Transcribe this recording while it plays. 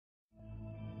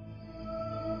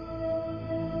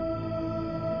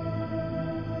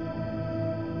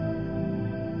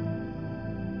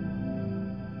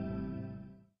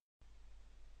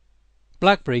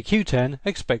BlackBerry Q10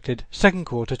 expected second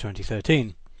quarter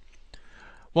 2013.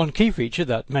 One key feature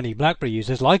that many BlackBerry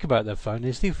users like about their phone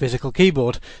is the physical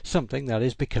keyboard, something that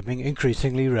is becoming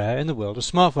increasingly rare in the world of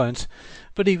smartphones.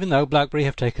 But even though BlackBerry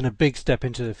have taken a big step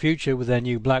into the future with their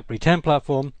new BlackBerry 10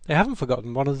 platform, they haven't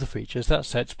forgotten one of the features that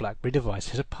sets BlackBerry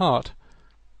devices apart.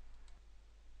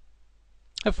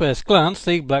 At first glance,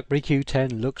 the BlackBerry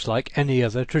Q10 looks like any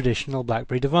other traditional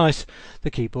BlackBerry device. The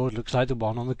keyboard looks like the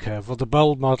one on the Curve or the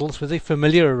Bold models, with a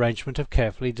familiar arrangement of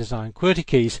carefully designed QWERTY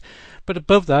keys. But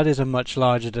above that is a much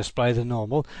larger display than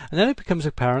normal, and then it becomes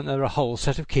apparent there are a whole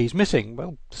set of keys missing.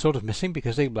 Well, sort of missing,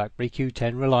 because the BlackBerry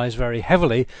Q10 relies very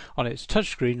heavily on its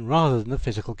touchscreen rather than the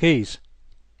physical keys.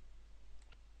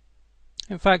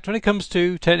 In fact, when it comes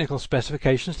to technical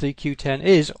specifications, the Q10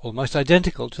 is almost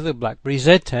identical to the BlackBerry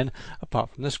Z10 apart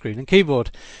from the screen and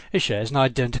keyboard. It shares an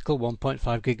identical 1.5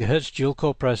 GHz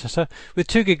dual-core processor with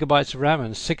 2 GB of RAM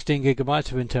and 16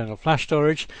 GB of internal flash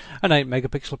storage, an 8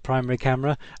 megapixel primary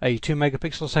camera, a 2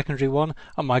 megapixel secondary one,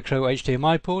 a micro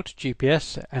HDMI port,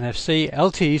 GPS, NFC,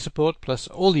 LTE support, plus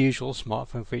all the usual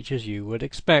smartphone features you would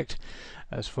expect.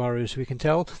 As far as we can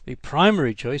tell, the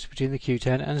primary choice between the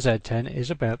Q10 and Z10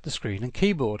 is about the screen and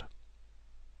keyboard.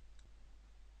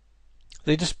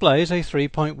 The display is a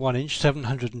 3.1-inch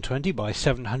 720 by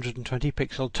 720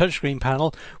 pixel touchscreen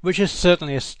panel, which is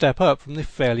certainly a step up from the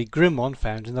fairly grim one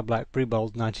found in the BlackBerry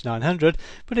Bold 9900,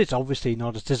 but it's obviously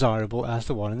not as desirable as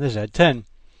the one in the Z10.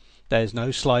 There is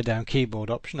no slide-down keyboard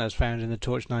option as found in the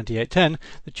Torch 9810.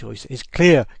 The choice is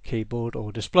clear: keyboard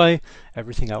or display.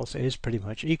 Everything else is pretty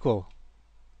much equal.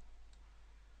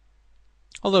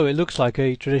 Although it looks like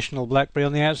a traditional BlackBerry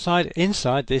on the outside,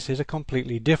 inside this is a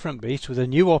completely different beast with a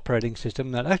new operating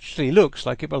system that actually looks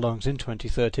like it belongs in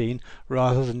 2013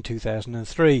 rather than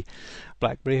 2003.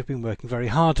 BlackBerry have been working very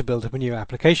hard to build up a new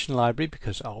application library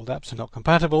because old apps are not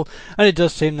compatible, and it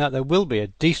does seem that there will be a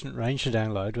decent range to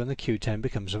download when the Q10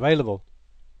 becomes available.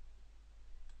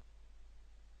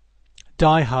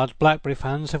 Die-hard BlackBerry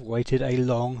fans have waited a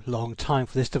long time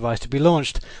for this device to be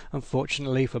launched.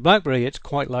 Unfortunately for BlackBerry, it's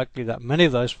quite likely that many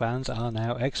of those fans are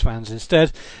now ex-fans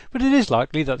instead, but it is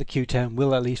likely that the Q10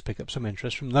 will at least pick up some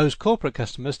interest from those corporate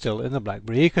customers still in the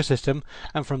BlackBerry ecosystem,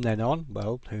 and from then on,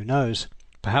 well, who knows.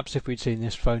 Perhaps if we'd seen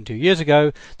this phone 2 years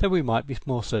ago, then we might be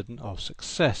more certain of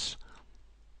success.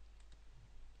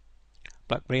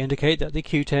 BlackBerry indicate that the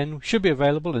Q10 should be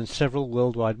available in several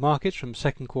worldwide markets from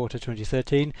second quarter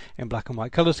 2013 in black and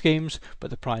white colour schemes, but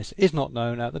the price is not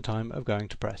known at the time of going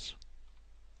to press.